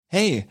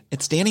Hey,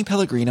 it's Danny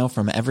Pellegrino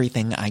from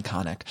Everything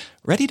Iconic.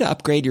 Ready to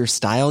upgrade your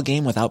style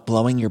game without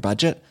blowing your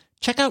budget?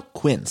 Check out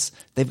Quince.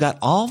 They've got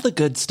all the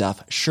good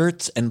stuff,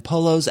 shirts and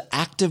polos,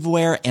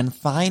 activewear, and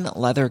fine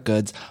leather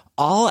goods,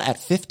 all at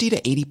 50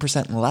 to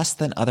 80% less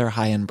than other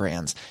high-end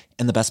brands.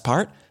 And the best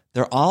part?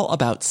 They're all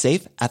about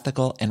safe,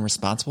 ethical, and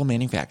responsible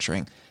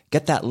manufacturing.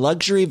 Get that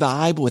luxury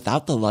vibe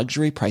without the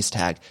luxury price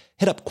tag.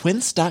 Hit up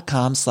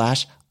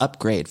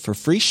quince.com/upgrade for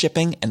free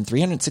shipping and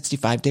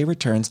 365-day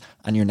returns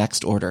on your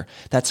next order.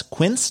 That's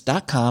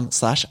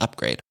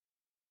quince.com/upgrade.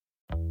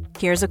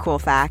 Here's a cool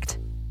fact.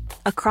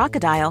 A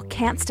crocodile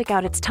can't stick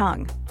out its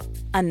tongue.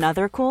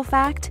 Another cool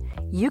fact,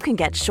 you can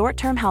get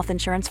short-term health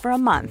insurance for a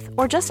month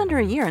or just under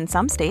a year in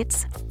some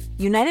states.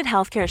 United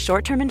Healthcare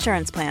short-term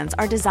insurance plans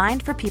are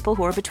designed for people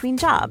who are between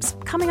jobs,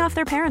 coming off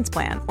their parents'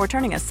 plan, or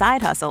turning a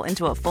side hustle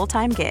into a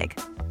full-time gig.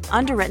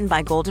 Underwritten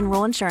by Golden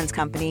Rule Insurance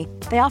Company,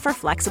 they offer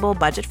flexible,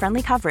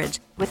 budget-friendly coverage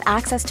with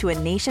access to a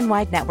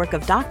nationwide network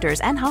of doctors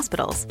and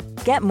hospitals.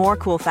 Get more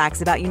cool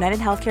facts about United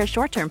Healthcare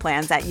short-term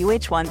plans at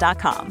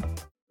uh1.com.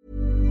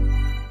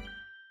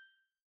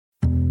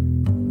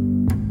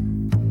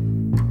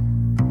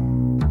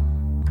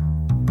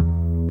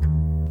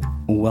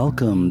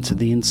 Welcome to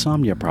the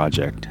Insomnia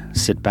Project.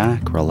 Sit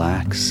back,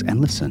 relax,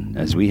 and listen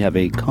as we have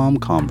a calm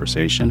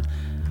conversation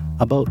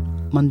about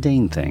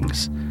mundane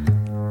things.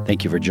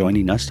 Thank you for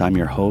joining us. I'm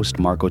your host,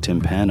 Marco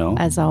Timpano.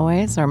 As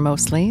always, or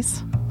mostly,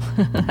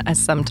 as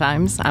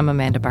sometimes, I'm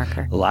Amanda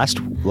Barker.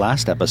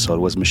 Last episode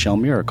was Michelle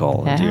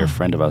Miracle, a dear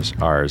friend of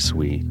ours.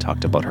 We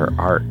talked about her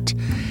art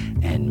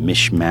and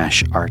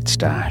Mishmash Art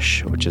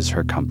Stash, which is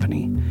her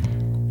company.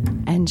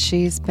 And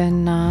she's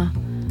been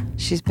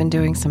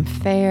doing some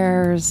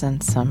fairs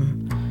and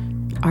some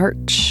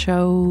art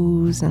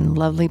shows and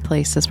lovely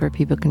places where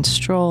people can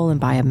stroll and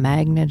buy a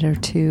magnet or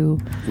two.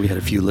 We had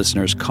a few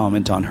listeners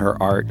comment on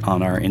her art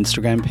on our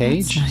Instagram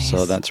page,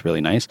 so that's really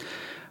nice.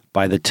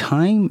 By the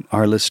time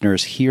our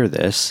listeners hear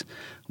this,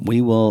 we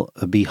will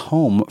be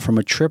home from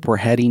a trip we're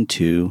heading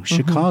to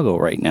Chicago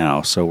right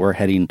now. So we're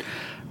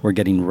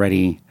getting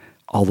ready,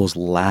 all those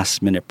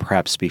last minute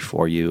preps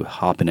before you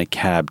hop in a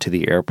cab to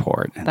the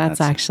airport. And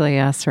that's actually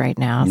us right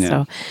now. Yeah.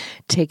 So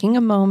taking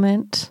a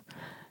moment,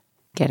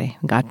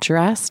 got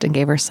dressed and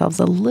gave ourselves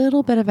a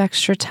little bit of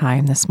extra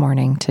time this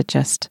morning to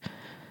just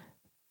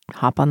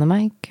hop on the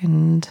mic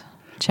and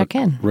check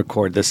in.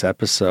 Record this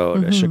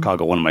episode.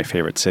 Chicago, one of my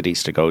favorite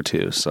cities to go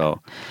to.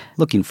 So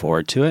looking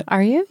forward to it.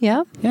 Are you?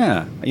 Yeah.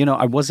 Yeah. You know,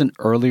 I wasn't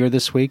earlier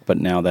this week, but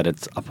now that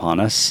it's upon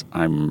us,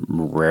 I'm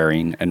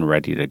raring and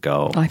ready to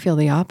go. I feel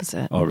the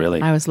opposite. Oh,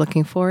 really? I was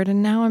looking forward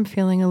and now I'm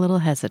feeling a little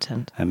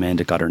hesitant.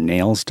 Amanda got her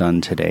nails done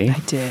today. I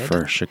did.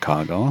 For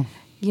Chicago.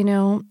 You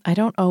know, I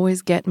don't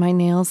always get my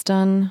nails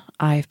done.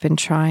 I've been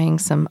trying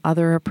some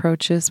other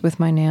approaches with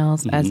my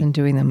nails, as in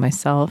doing them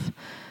myself,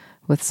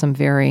 with some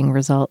varying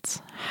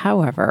results.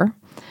 However,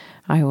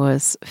 I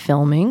was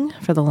filming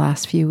for the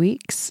last few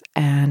weeks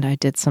and I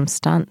did some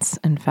stunts,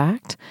 in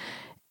fact.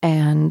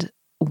 And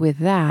with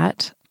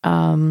that,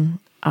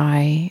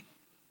 my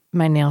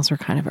nails were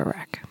kind of a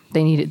wreck.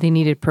 They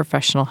needed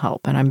professional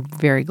help, and I'm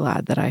very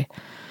glad that I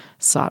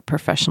sought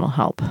professional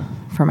help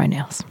for my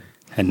nails.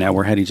 And now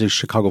we're heading to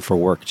Chicago for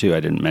work, too.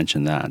 I didn't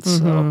mention that.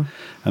 So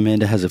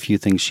Amanda has a few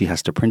things she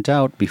has to print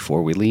out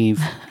before we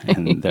leave,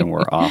 and then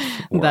we're off.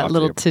 That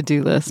little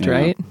to-do list,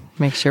 right?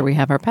 Make sure we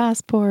have our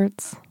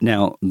passports.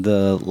 Now,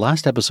 the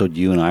last episode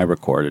you and I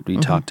recorded, we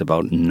talked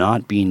about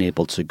not being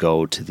able to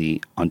go to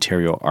the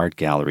Ontario Art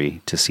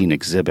Gallery to see an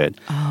exhibit.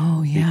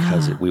 Oh, yeah.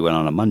 Because we went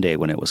on a Monday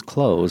when it was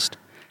closed,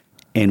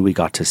 and we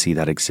got to see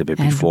that exhibit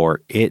before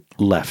it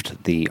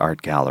left the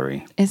art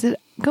gallery. Is it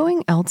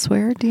going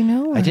elsewhere? Do you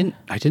know? Or? I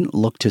didn't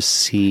look to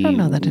see. I don't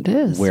know that it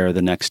is. Where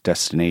the next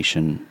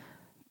destination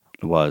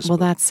was. Well,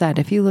 that said,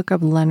 if you look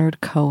up Leonard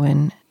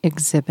Cohen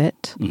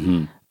exhibit,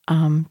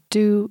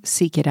 do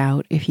seek it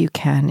out if you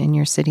can in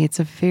your city. It's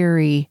a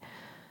very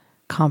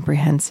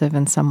comprehensive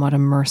and somewhat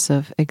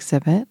immersive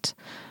exhibit.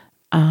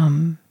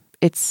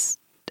 It's,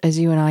 as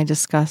you and I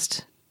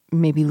discussed,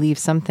 maybe leave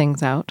some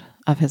things out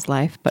of his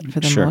life, but for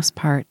the most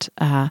part,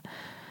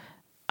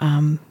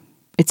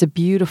 it's a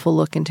beautiful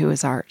look into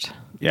his art.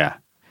 Yeah.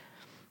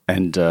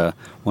 And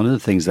one of the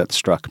things that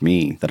struck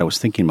me that I was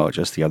thinking about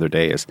just the other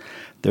day is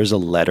there's a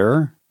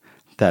letter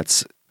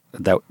that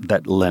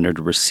Leonard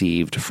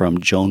received from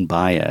Joan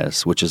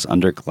Baez, which is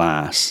under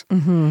glass.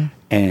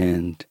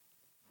 And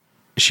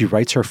she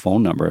writes her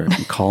phone number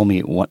and call me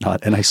and whatnot.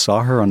 And I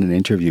saw her on an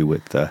interview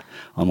with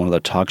on one of the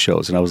talk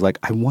shows. And I was like,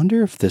 I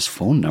wonder if this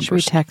phone number. Should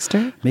we text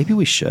her? Maybe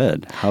we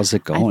should. How's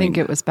it going? I think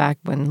it was back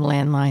when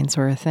landlines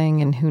were a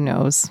thing, and who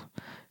knows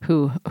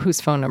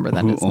whose phone number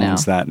that is now. Who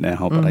owns that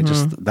now? But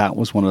that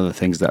was one of the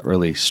things that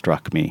really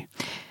struck me.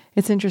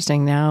 It's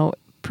interesting now.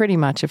 Pretty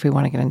much if we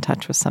want to get in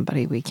touch with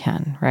somebody, we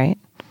can, right?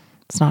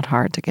 It's not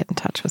hard to get in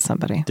touch with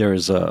somebody.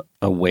 There's a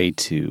way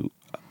to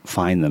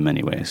find them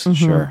anyways.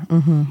 Sure.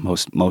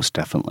 Most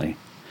definitely.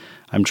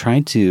 I'm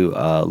trying to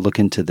look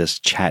into this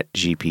Chat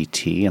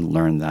GPT and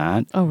learn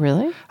that. Oh,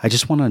 really? I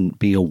just want to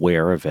be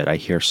aware of it. I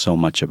hear so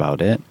much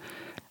about it.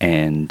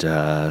 And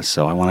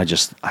so I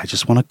just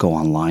want to go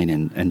online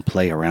and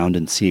play around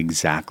and see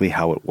exactly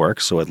how it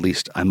works. So at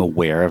least I'm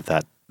aware of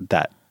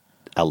that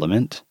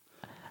element.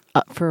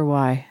 For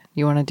why?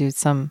 You want to do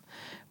some,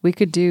 we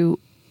could do,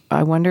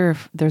 I wonder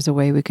if there's a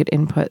way we could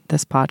input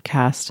this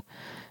podcast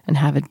and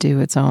have it do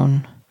its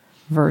own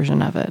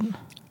version of it.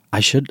 I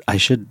should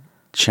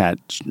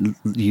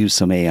use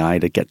some AI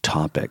to get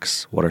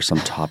topics. What are some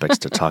topics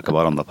to talk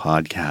about on the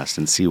podcast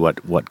and see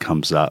what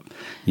comes up?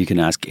 You can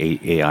ask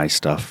AI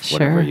stuff,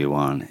 whatever you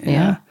want.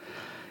 Yeah.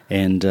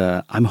 And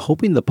I'm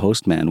hoping the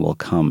postman will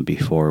come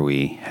before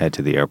we head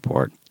to the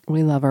airport.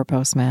 We love our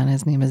postman.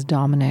 His name is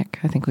Dominic.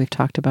 I think we've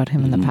talked about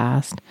him in the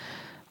past.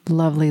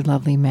 Lovely,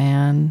 lovely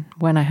man.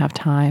 When I have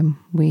time,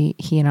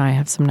 he and I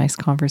have some nice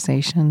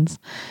conversations.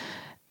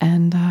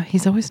 And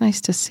he's always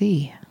nice to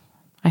see.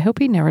 I hope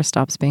he never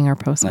stops being our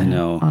postman. I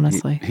know.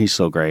 Honestly. He's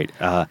so great.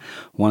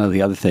 One of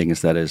the other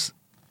things that is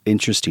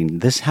interesting,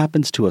 this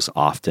happens to us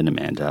often,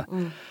 Amanda,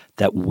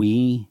 that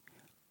we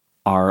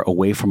are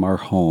away from our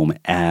home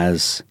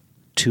as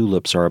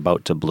tulips are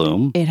about to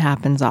bloom. It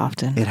happens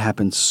often. It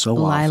happens so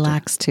often.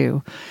 Lilacs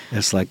too.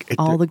 It's like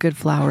all the good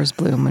flowers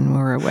bloom when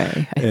we're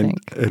away, I think.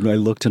 And I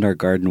looked in our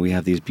garden, we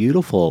have these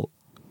beautiful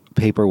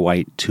paper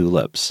white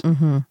tulips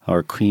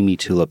or creamy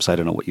tulips. I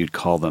don't know what you'd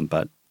call them,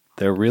 but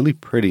they're really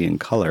pretty in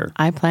color.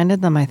 I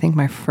planted them, I think,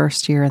 my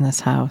first year in this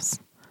house.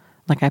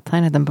 Like I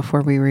planted them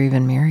before we were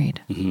even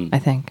married, I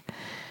think.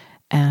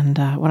 And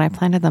when I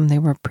planted them, they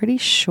were pretty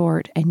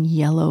short and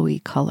yellowy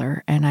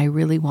color, and I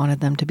really wanted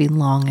them to be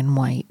long and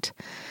white.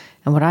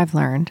 And what I've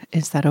learned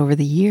is that over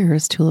the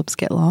years, tulips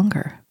get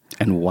longer.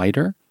 And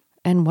whiter?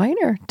 And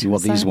whiter. Well,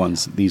 these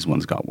ones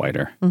got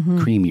whiter,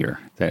 creamier.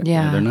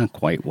 They're not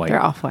quite white.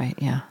 They're off-white,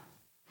 yeah.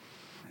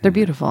 They're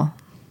beautiful.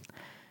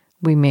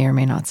 We may or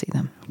may not see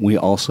them. We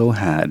also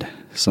had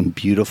some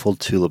beautiful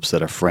tulips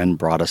that a friend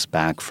brought us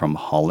back from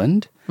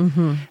Holland.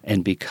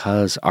 And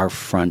because our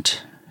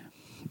front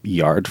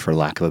yard, for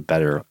lack of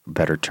a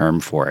better term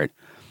for it,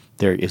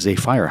 there is a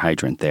fire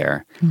hydrant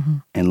there.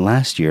 And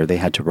last year they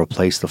had to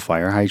replace the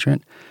fire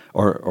hydrant,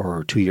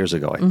 or 2 years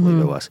ago, I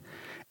believe it was.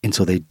 And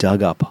so they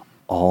dug up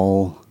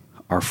all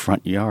our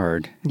front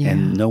yard,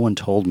 and no one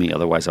told me,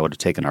 otherwise I would have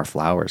taken our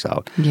flowers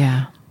out.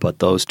 Yeah. But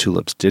those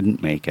tulips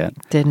didn't make it.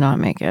 Did not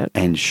make it.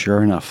 And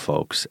sure enough,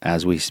 folks,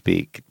 as we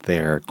speak,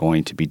 they're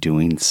going to be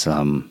doing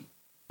some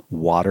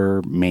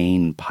water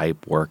main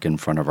pipe work in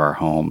front of our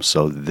home.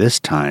 So this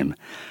time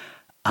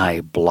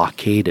I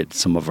blockaded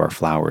some of our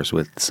flowers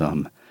with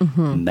some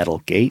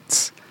metal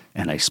gates,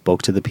 and I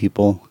spoke to the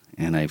people,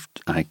 and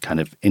I kind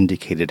of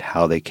indicated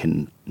how they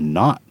can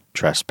not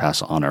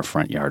trespass on our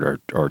front yard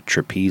or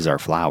trapeze our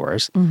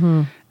flowers.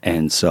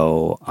 And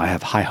so I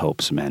have high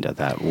hopes, Amanda,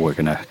 that we're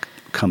going to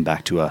come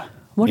back to a...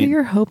 What are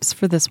your hopes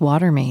for this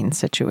water main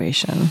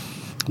situation?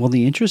 Well,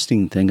 the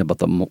interesting thing about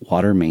the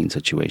water main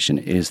situation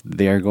is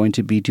they're going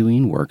to be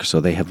doing work. So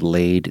they have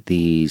laid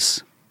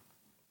these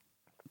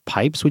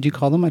pipes, would you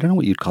call them? I don't know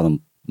what you'd call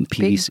them.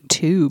 PVC, big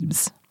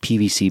tubes.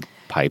 PVC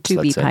pipes.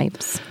 Tubey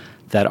pipes.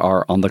 That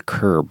are on the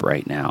curb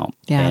right now.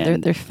 Yeah,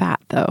 and they're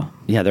fat, though.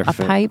 Yeah, they're fat.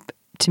 A pipe,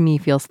 to me,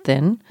 feels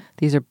thin.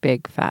 These are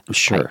big, fat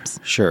pipes.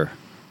 Sure.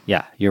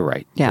 Yeah, you're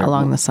right. Yeah,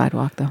 along the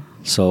sidewalk, though.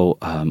 So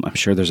I'm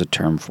sure there's a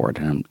term for it,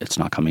 and it's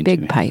not coming to me.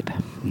 Big pipe.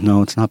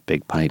 No, it's not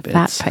big pipe.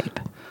 Fat pipe.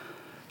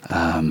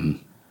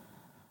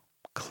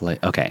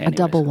 Okay, anyways. A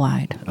double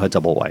wide. A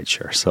double wide,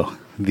 sure. So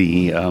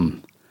the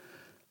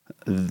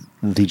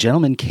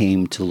gentleman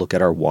came to look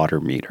at our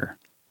water meter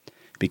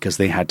because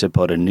they had to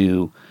put a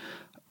new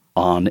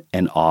on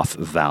and off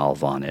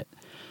valve on it.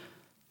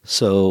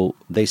 So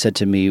they said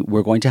to me,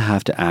 we're going to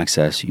have to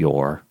access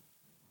your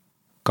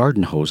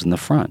garden hose in the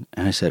front.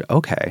 And I said,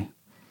 okay.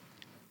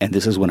 And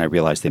this is when I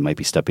realized they might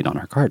be stepping on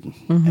our garden.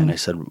 And I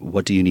said,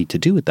 what do you need to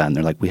do with that? And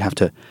they're like, we have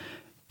to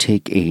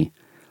take a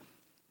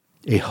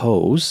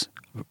hose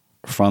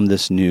from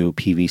this new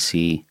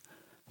PVC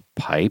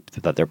pipe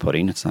that they're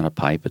putting. It's not a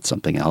pipe, it's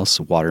something else.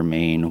 Water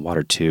main,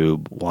 water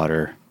tube,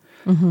 water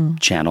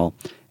channel.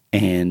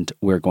 And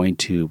we're going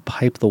to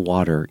pipe the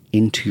water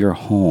into your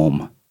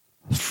home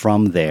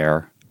from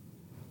there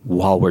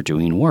while we're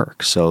doing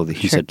work. So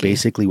he said,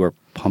 basically, we're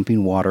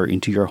pumping water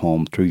into your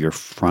home through your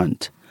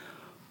front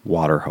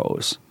water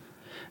hose.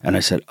 And I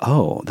said,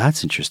 oh,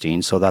 that's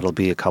interesting. So that'll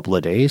be a couple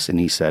of days? And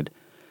he said,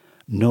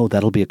 no,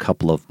 that'll be a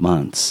couple of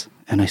months.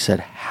 And I said,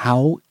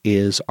 how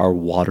is our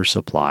water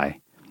supply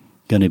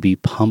going to be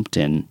pumped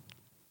in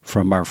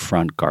from our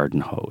front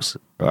garden hose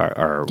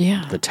or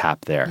the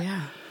tap there?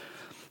 Yeah.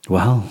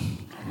 Well,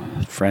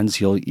 friends,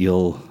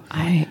 you'll.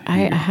 I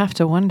have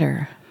to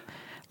wonder.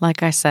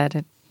 Like I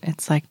said,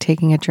 it's like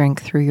taking a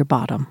drink through your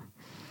bottom.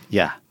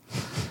 Yeah.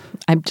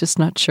 I'm just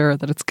not sure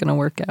that it's going to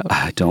work out.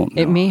 I don't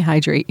know. It may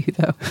hydrate you,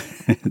 though.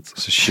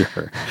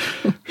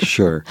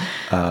 Sure.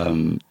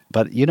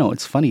 But,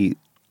 it's funny.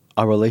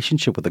 Our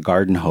relationship with the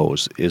garden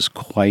hose is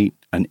quite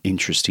an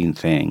interesting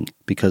thing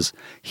because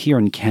here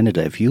in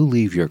Canada, if you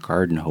leave your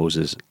garden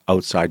hoses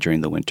outside during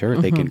the winter,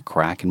 they can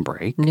crack and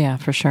break. Yeah,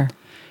 for sure.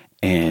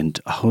 And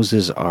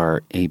hoses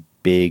are a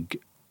big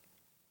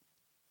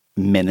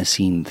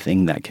menacing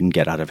thing that can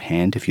get out of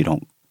hand if you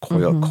don't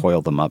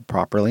coil them up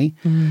properly.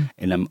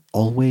 And I'm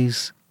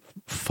always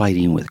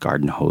fighting with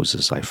garden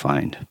hoses, I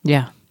find.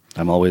 Yeah.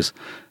 I'm always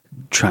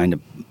trying to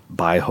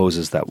buy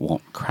hoses that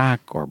won't crack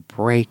or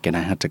break, and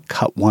I had to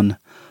cut one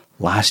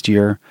last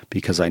year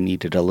because I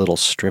needed a little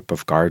strip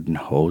of garden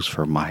hose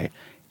for my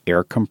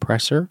air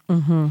compressor.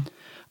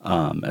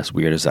 As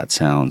weird as that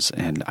sounds,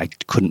 and I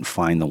couldn't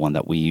find the one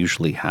that we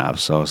usually have,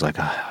 so I was like,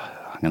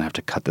 I'm going to have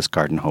to cut this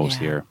garden hose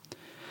here.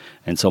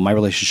 And so my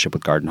relationship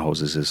with garden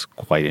hoses is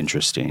quite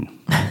interesting.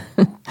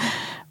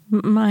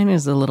 Mine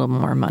is a little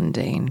more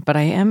mundane, but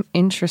I am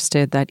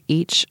interested that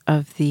each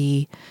of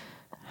the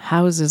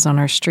houses on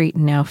our street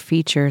now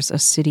features a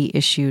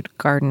city-issued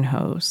garden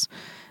hose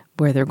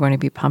where they're going to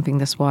be pumping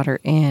this water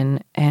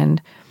in.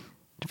 And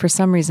for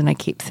some reason, I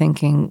keep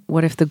thinking,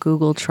 what if the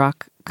Google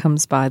truck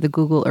comes by, the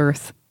Google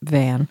Earth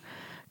van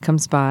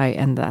comes by,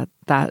 and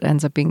that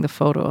ends up being the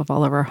photo of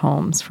all of our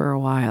homes for a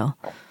while?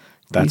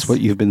 That's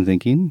what you've been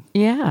thinking?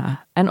 Yeah.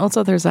 And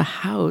also there's a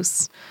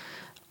house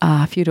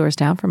a few doors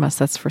down from us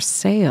that's for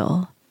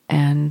sale.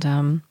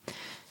 And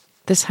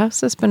this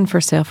house has been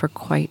for sale for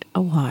quite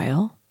a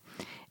while.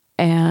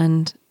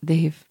 And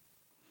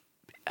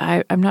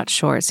I'm not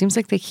sure. It seems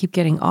like they keep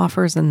getting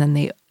offers and then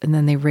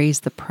they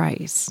raise the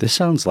price. This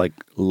sounds like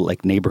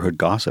neighborhood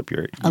gossip.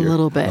 You're a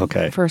little bit.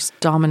 Okay. First,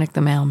 Dominic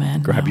the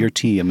mailman. Grab your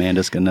tea.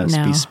 Amanda's going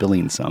to be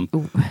spilling some.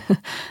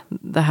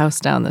 The house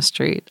down the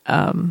street.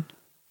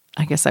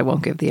 I guess I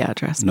won't give the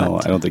address. No,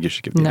 I don't think you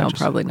should give the address.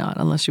 No, probably not,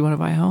 unless you want to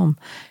buy a home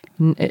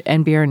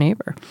and be our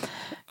neighbor.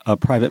 A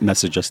private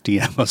message, just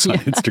DM us on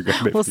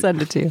Instagram. We'll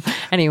send it to you.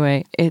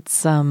 Anyway,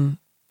 it's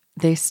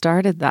they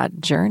started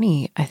that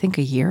journey, I think,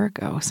 a year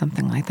ago,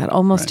 something like that,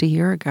 almost a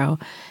year ago.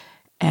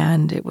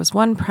 And it was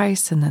one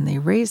price, and then they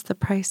raised the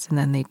price, and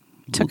then they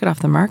took it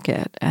off the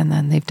market, and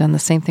then they've done the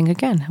same thing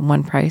again,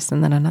 one price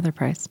and then another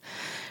price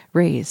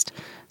raised.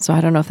 So I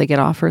don't know if they get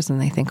offers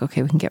and they think,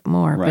 okay, we can get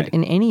more. Right. But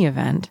in any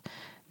event,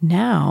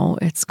 now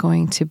it's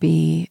going to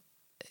be,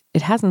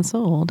 it hasn't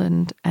sold,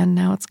 and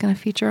now it's going to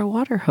feature a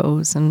water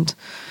hose. And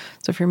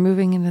so if you're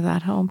moving into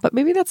that home, but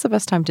maybe that's the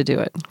best time to do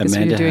it because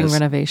you're doing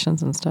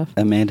renovations and stuff.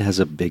 Amanda has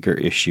a bigger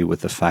issue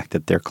with the fact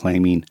that they're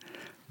claiming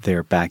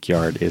their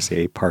backyard is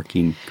a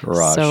parking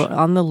garage. So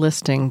on the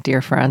listing,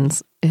 dear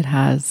friends,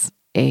 it's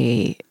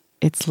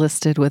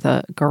listed with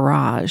a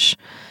garage.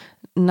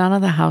 None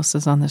of the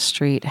houses on the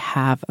street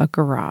have a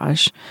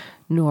garage,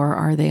 nor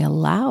are they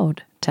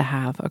allowed to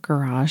have a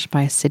garage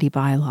by a city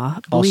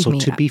bylaw. Believe also, me,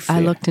 to be fair, I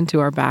looked into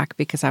our back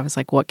because I was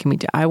like, what can we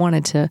do? I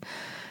wanted to,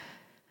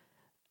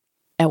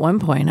 at one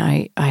point,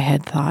 I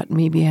had thought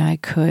maybe we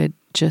could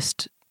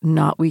just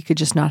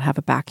not have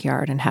a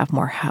backyard and have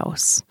more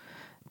house.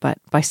 But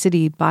by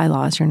city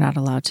bylaws, you're not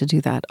allowed to do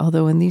that.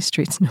 Although in these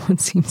streets, no one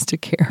seems to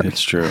care.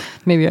 It's true.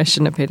 Maybe I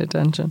shouldn't have paid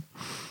attention.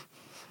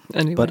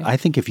 Anyway. But I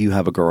think if you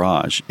have a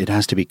garage, it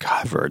has to be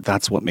covered.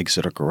 That's what makes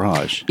it a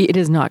garage. It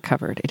is not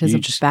covered. It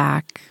is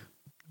back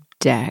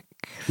deck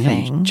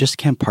thing. You just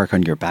can't park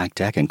on your back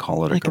deck and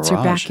call it a garage. It's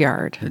your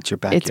backyard. It's your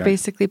backyard. It's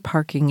basically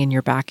parking in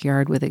your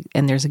backyard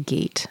and there's a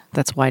gate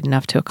that's wide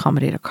enough to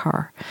accommodate a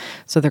car.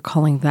 So they're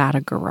calling that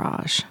a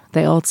garage.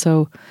 They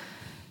also,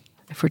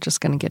 if we're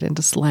just going to get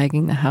into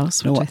slagging the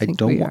house, which I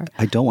think we are.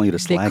 I don't want you to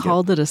slag it. They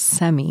called it a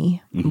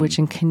semi, which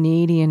in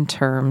Canadian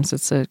terms,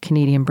 it's a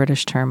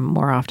Canadian-British term.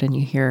 More often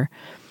you hear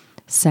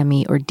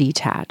semi or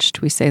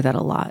detached. We say that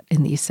a lot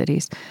in these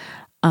cities.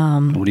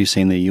 What do you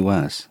say in the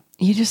U.S.?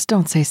 You just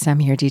don't say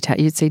semi or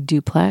detached. You'd say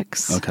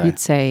duplex. Okay. You'd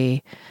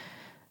say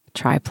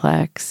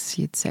triplex.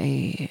 You'd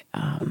say,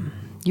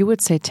 you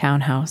would say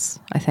townhouse,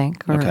 I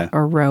think,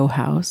 or row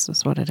house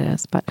is what it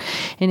is. But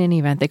in any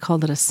event, they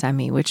called it a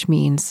semi, which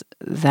means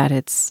that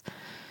it's,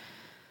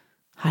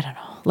 I don't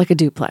know, like a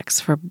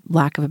duplex for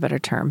lack of a better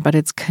term, but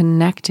it's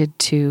connected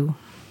to,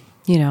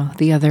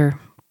 the other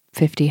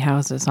 50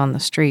 houses on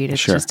the street.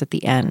 It's just at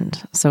the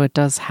end. So it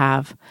does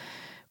have,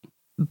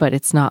 but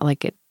it's not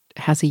like it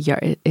has a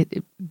yard.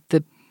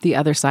 The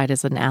other side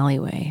is an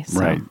alleyway. So,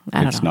 right.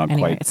 I don't know.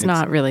 Anyway, it's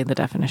not really the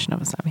definition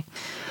of a semi.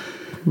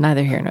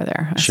 Neither here nor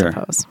there, I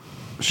suppose.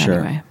 Sure.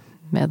 Anyway,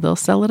 they'll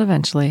sell it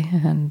eventually,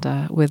 and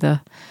with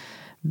a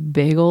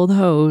big old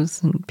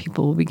hose, and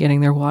people will be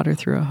getting their water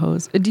through a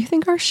hose. Do you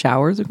think our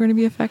showers are going to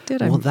be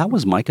affected? Well, that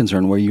was my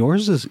concern. Where your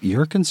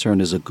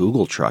concern is a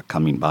Google truck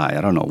coming by.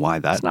 I don't know why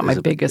that. It's not my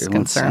biggest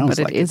concern, but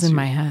it is in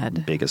my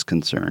head. Biggest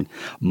concern.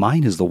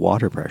 Mine is the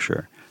water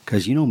pressure.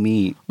 Because you know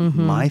me,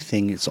 my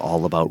thing is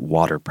all about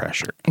water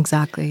pressure.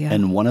 Exactly, yeah.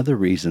 And one of the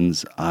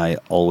reasons I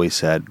always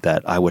said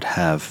that I would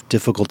have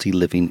difficulty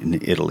living in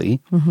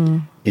Italy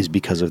is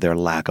because of their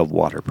lack of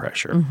water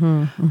pressure.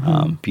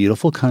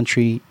 Beautiful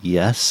country,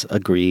 yes,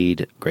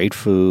 agreed, great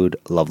food,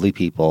 lovely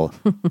people,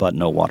 but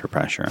no water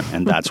pressure.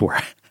 And that's where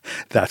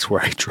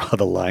I draw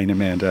the line,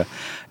 Amanda.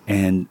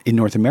 And in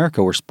North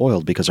America, we're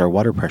spoiled because our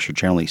water pressure,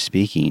 generally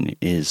speaking,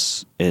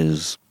 is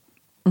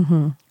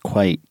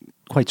quite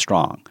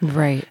strong.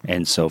 Right.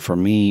 And so for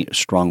me,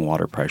 strong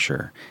water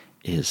pressure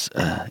is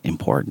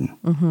important.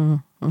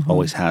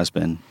 Always has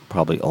been,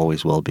 probably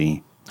always will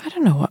be. I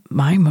don't know what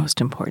my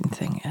most important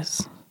thing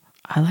is.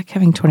 I like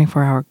having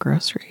 24-hour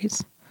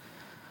groceries.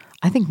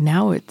 I think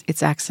now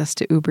it's access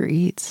to Uber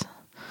Eats.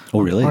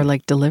 Oh, really? Or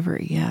like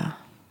delivery, yeah.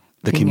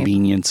 The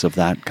convenience of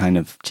that kind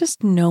of...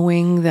 Just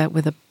knowing that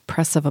with a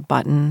press of a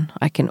button,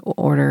 I can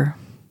order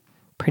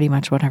pretty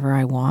much whatever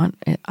I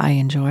want. I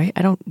enjoy.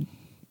 I don't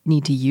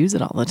need to use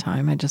it all the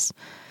time.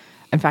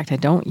 In fact, I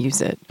don't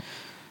use it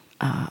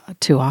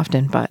too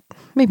often, but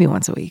maybe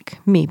once a week.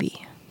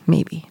 Maybe,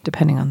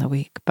 depending on the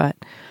week. But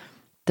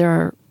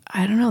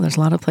I don't know, there's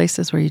a lot of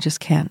places where you just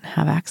can't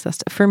have access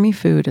to. For me,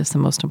 food is the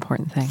most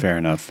important thing. Fair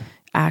enough.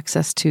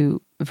 Access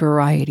to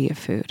variety of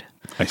food.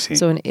 I see.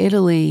 So in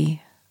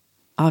Italy,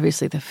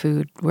 obviously the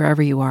food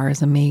wherever you are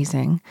is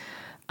amazing.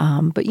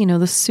 But,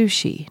 the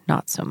sushi,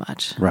 not so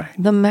much. Right.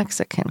 The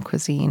Mexican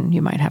cuisine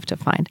you might have to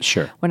find.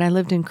 Sure. When I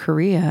lived in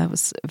Korea, it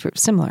was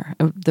similar.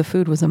 The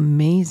food was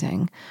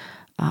amazing.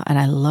 And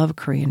I love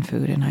Korean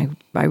food. And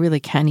I really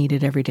can eat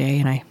it every day.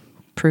 And I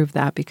proved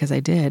that because I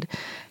did.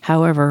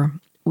 However,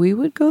 we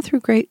would go through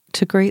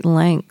great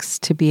lengths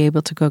to be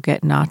able to go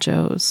get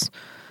nachos,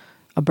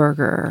 a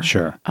burger.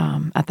 Sure.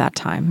 At that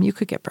time, you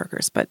could get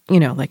burgers, but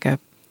like a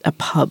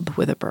pub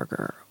with a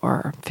burger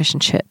or fish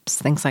and chips,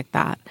 things like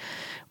that.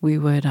 We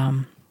would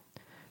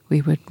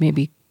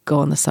maybe go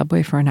on the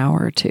subway for an hour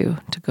or two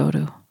to go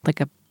to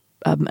like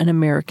an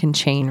American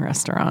chain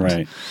restaurant.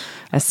 Right.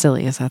 As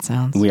silly as that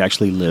sounds. We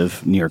actually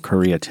live near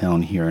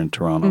Koreatown here in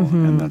Toronto,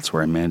 and that's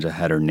where Amanda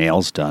had her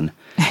nails done.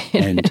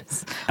 And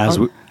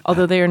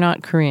although they are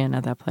not Korean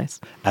at that place.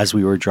 As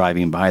we were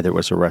driving by, there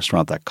was a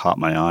restaurant that caught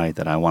my eye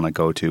that I want to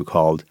go to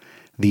called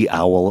The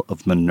Owl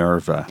of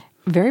Minerva.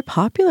 Very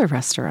popular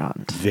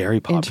restaurant. Very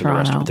popular in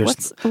restaurant.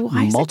 Toronto.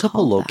 There's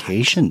multiple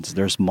locations. That?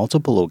 There's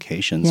multiple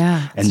locations.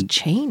 Yeah, it's and a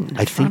chain.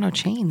 Toronto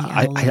chain.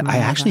 I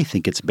actually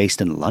think it's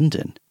based in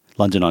London,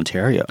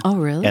 Ontario. Oh,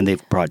 really? And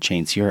they've brought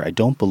chains here. I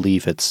don't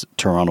believe it's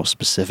Toronto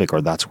specific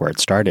or that's where it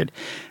started.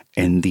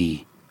 And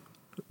the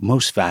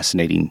most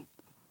fascinating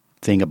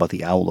thing about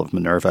the Owl of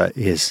Minerva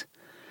is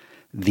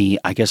the,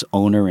 I guess,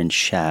 owner and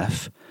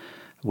chef,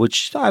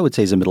 which I would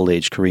say is a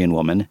middle-aged Korean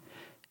woman,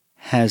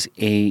 has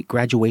a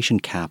graduation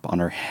cap on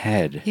her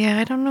head. Yeah,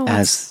 I don't know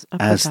as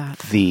that.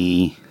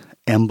 The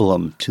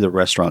emblem to the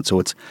restaurant. So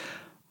it's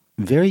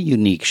very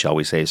unique, shall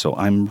we say. So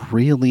I'm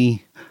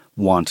really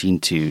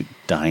wanting to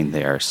dine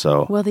there.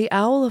 So well, the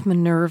Owl of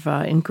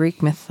Minerva in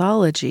Greek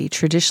mythology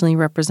traditionally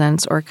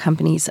represents or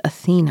accompanies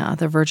Athena,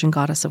 the virgin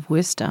goddess of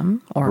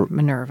wisdom, or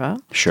Minerva.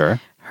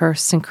 Sure. Her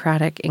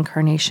syncretic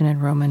incarnation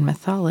in Roman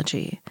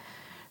mythology.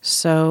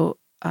 So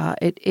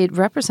it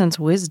represents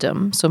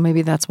wisdom, so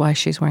maybe that's why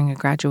she's wearing a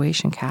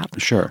graduation cap.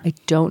 Sure. I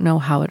don't know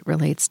how it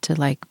relates to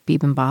like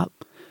bibimbap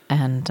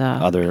and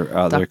other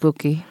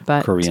tteokbokki,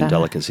 but Korean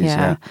delicacies.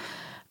 Yeah.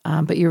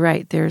 But you're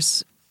right.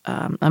 There's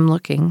I'm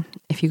looking.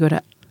 If you go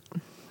to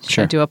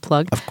should I do a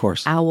plug? Of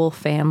course.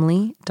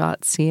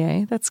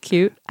 Owlfamily.ca. That's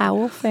cute.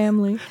 Owl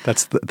Family.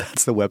 That's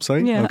the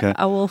website? Yeah. Okay.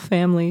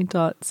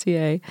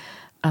 Owlfamily.ca.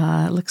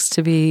 It looks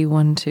to be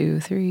 1,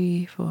 2,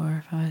 3,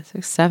 4, 5,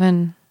 6,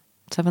 7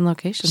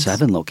 locations.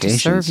 7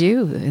 locations. To serve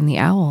you in the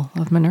Owl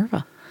of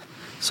Minerva.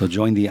 So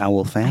join the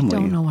Owl family.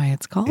 I don't know why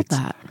it's called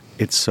that.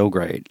 It's so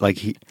great.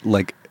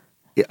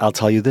 I'll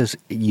tell you this,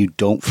 you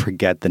don't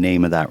forget the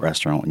name of that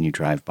restaurant when you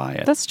drive by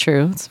it. That's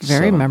true. It's a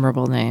very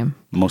memorable name.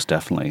 Most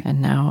definitely.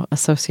 And now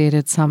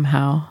associated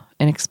somehow,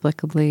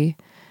 inexplicably,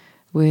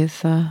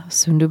 with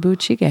Sundubu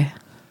Jjigae.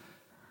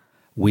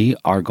 We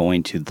are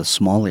going to the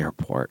small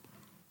airport.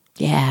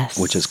 Yes.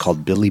 Which is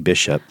called Billy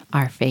Bishop.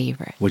 Our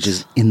favorite. Which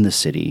is in the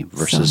city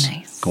versus so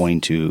nice. Going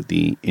to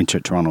the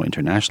Toronto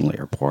International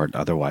Airport,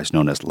 otherwise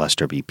known as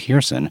Lester B.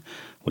 Pearson,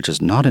 which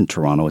is not in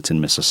Toronto, it's in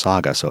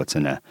Mississauga, so it's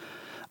in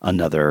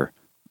another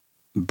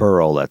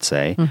borough, let's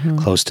say,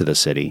 close to the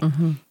city.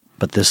 Mm-hmm.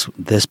 But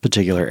this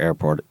particular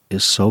airport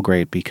is so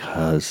great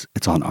because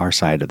it's on our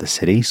side of the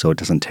city, so it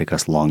doesn't take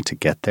us long to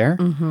get there.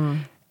 Mm-hmm.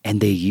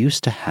 And they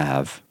used to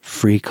have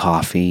free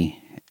coffee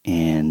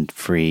and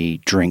free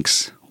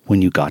drinks when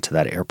you got to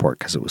that airport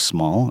because it was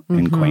small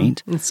and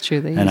quaint. It's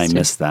true. I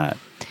miss that.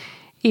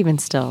 Even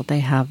still, they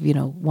have,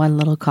 one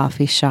little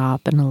coffee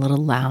shop and a little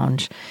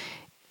lounge.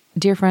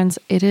 Dear friends,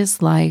 it is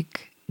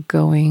like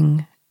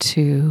going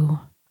to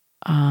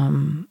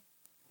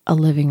a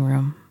living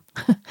room.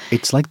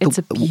 It's like it's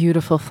a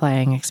beautiful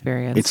flying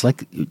experience. It's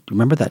like,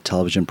 remember that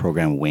television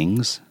program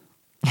Wings?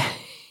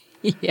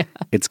 Yeah.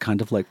 It's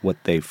kind of like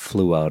what they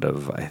flew out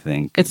of, I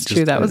think. It's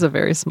true. That was a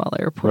very small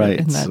airport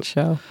in that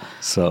show.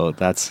 So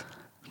that's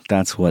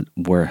where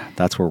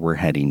we're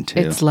heading to.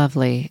 It's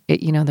lovely.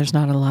 There's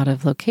not a lot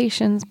of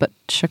locations, but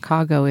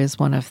Chicago is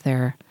one of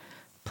their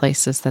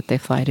places that they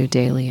fly to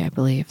daily, I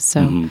believe.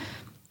 So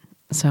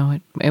So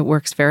it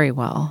works very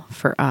well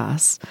for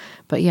us.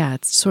 But yeah,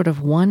 it's sort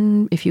of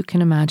if you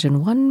can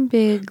imagine, one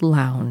big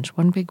lounge,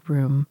 one big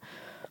room,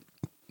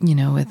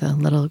 with a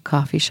little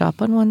coffee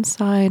shop on one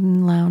side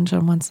and lounge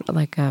on one side,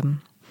 like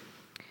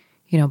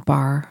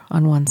bar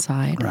on one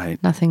side.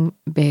 Right. Nothing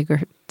big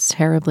or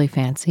terribly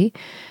fancy.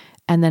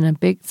 And then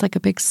it's like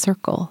a big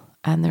circle,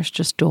 and there's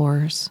just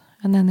doors,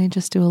 And then they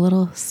just do a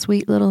little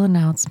sweet little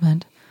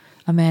announcement.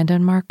 Amanda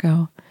and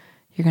Marco,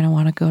 you're going to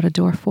want to go to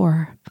door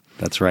 4.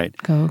 That's right.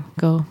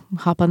 Go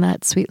hop on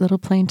that sweet little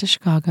plane to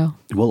Chicago.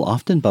 We'll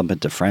often bump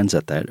into friends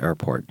at that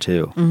airport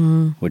too,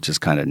 which is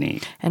kind of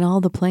neat. And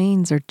all the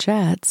planes are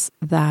jets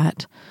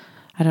that,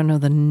 I don't know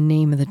the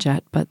name of the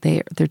jet, but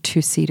they're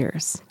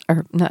 2-seaters.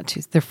 Or not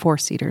 2, they're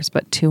 4-seaters,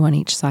 but 2 on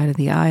each side of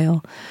the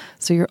aisle.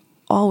 So you're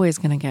always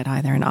going to get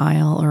either an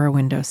aisle or a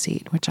window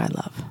seat, which I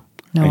love.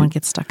 No one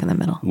gets stuck in the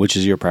middle. Which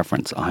is your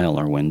preference, aisle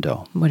or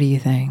window? What do you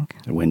think?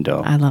 A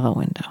window. I love a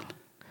window.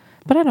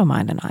 But I don't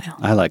mind an aisle.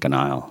 I like an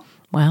aisle.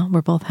 Well,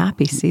 we're both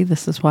happy. See,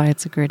 this is why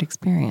it's a great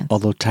experience.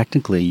 Although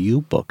technically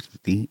you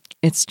booked the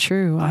It's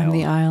true. aisle. I'm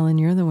the aisle and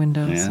you're the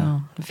window. Yeah.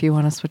 So if you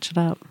want to switch it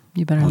up,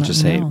 you better I'll let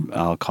just me say, know.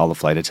 I'll call the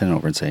flight attendant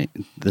over and say,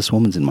 this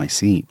woman's in my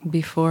seat.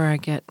 Before I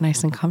get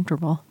nice and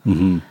comfortable.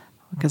 Mm-hmm.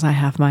 Because I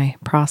have my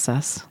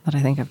process that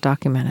I think I've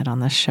documented on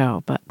this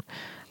show. But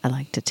I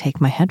like to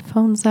take my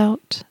headphones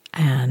out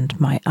and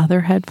my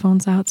other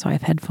headphones out. So I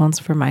have headphones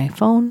for my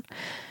phone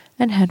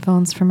and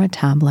headphones for my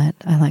tablet.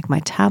 I like my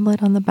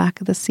tablet on the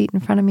back of the seat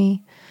in front of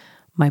me.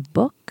 My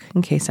book,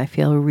 in case I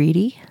feel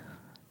ready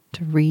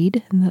to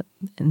read in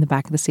the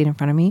back of the seat in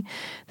front of me.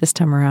 This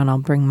time around, I'll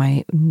bring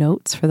my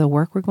notes for the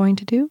work we're going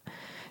to do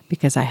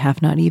because I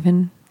have not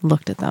even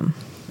looked at them.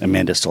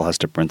 Amanda still has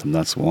to print them.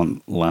 That's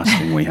one last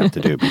thing we have to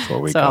do before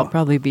we So go. I'll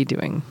probably be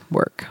doing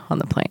work on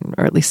the plane,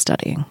 or at least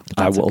studying.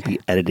 I will be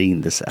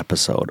editing this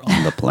episode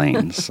on the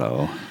plane.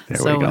 So there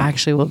we go. So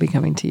actually, we'll be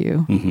coming to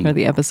you, or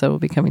the episode will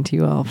be coming to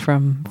you all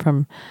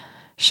from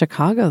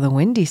Chicago, the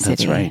windy city.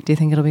 That's right. Do you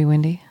think it'll be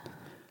windy?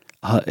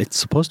 It's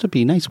supposed to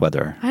be nice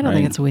weather. I don't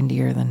think it's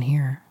windier than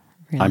here.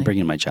 Really. I'm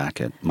bringing my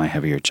jacket, my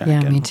heavier jacket.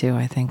 Yeah, me too,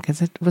 I think,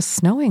 because it was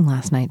snowing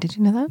last night. Did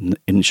you know that?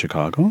 In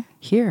Chicago?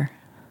 Here.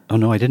 Oh,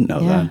 no, I didn't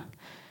know that.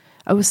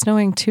 It was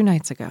snowing 2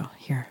 nights ago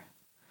here.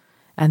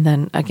 And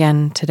then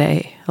again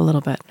today, a little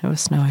bit. It was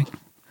snowing.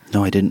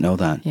 No, I didn't know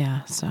that.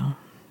 Yeah, so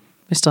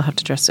we still have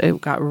to dress.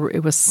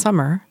 It was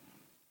summer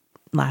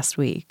last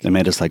week.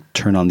 Amanda's like,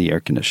 turn on the air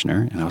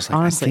conditioner. And I was like,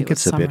 Honestly, I think it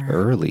was it's a bit summer.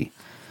 early.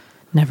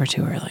 Never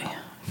too early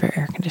for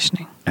air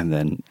conditioning.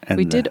 And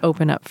We did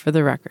open up, for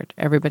the record.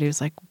 Everybody was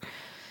like,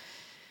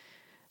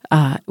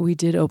 we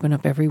did open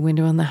up every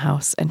window in the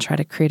house and try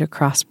to create a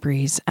cross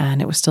breeze,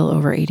 and it was still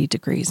over 80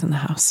 degrees in the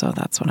house. So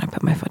that's when I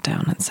put my foot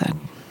down and said,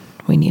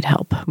 we need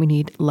help. We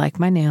need, like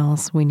my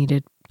nails, we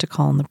needed to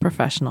call in the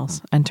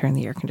professionals and turn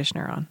the air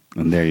conditioner on.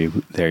 And there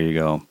you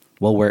go.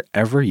 Well,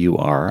 wherever you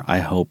are, I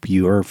hope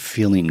you are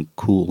feeling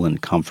cool and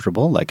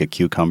comfortable like a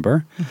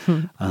cucumber.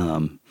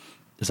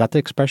 Is that the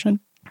expression?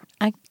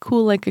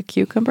 Cool like a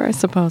cucumber, I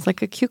suppose.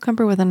 Like a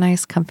cucumber with a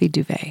nice comfy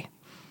duvet.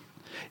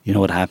 You know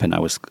what happened? I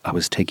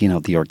was taking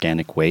out the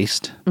organic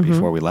waste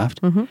before we left,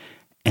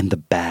 and the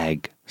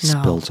bag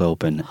spills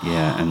open.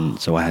 Yeah, and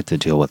so I had to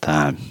deal with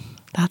that.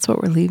 That's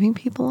what we're leaving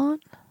people on?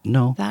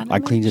 No, That I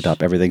cleaned it image?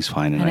 up. Everything's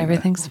fine. And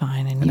everything's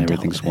fine. And you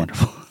everything's dealt with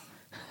it.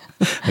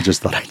 wonderful. I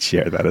just thought I'd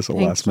share that as a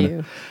Thank last minute.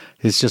 you.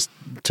 It just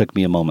took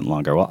me a moment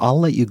longer. Well, I'll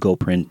let you go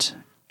print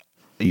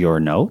your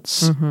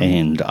notes,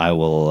 and I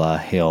will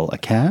hail a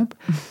cab.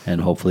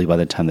 And hopefully by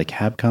the time the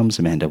cab comes,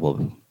 Amanda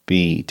will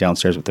be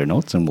downstairs with their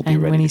notes, and we'll be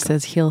And ready when he to go.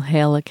 says he'll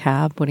hail a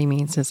cab, what he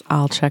means is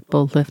I'll check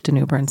both Lyft and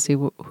Uber and see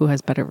who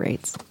has better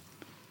rates.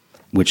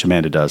 Which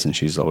Amanda does, and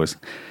she's always...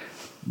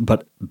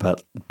 But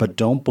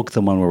don't book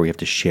the one where we have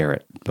to share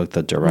it. Book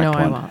the direct No,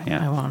 one. I won't.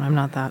 Yeah. I won't. I'm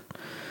not that.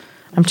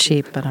 I'm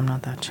cheap, but I'm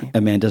not that cheap.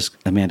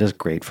 Amanda's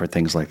great for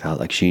things like that.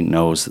 Like, she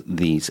knows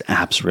these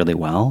apps really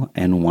well.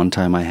 And one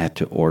time I had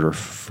to order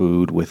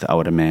food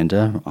without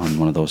Amanda on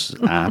one of those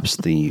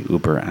apps, the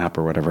Uber app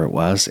or whatever it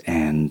was.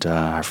 And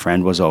her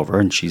friend was over,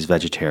 and she's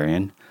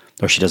vegetarian,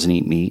 or she doesn't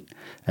eat meat.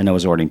 And I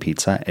was ordering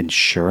pizza. And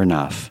sure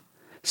enough,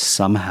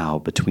 somehow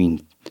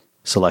between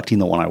selecting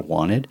the one I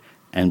wanted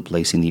and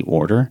placing the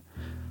order,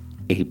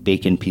 a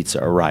bacon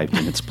pizza arrived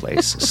in its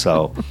place.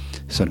 So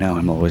now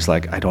I'm always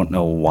like, I don't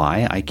know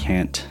why I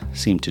can't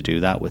seem to do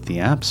that with the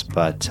apps,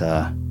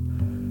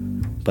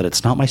 but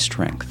it's not my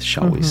strength,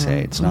 shall we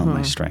say? It's not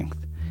my strength.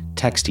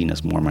 Texting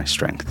is more my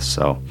strength.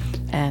 So,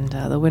 And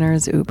the winner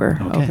is Uber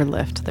over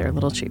Lyft. They're a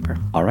little cheaper.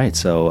 all right.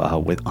 So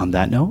on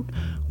that note,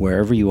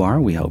 wherever you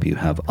are, we hope you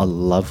have a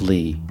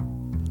lovely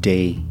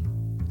day,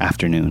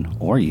 afternoon,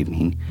 or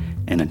evening.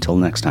 And until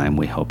next time,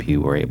 we hope you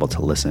were able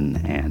to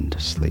listen and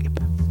sleep.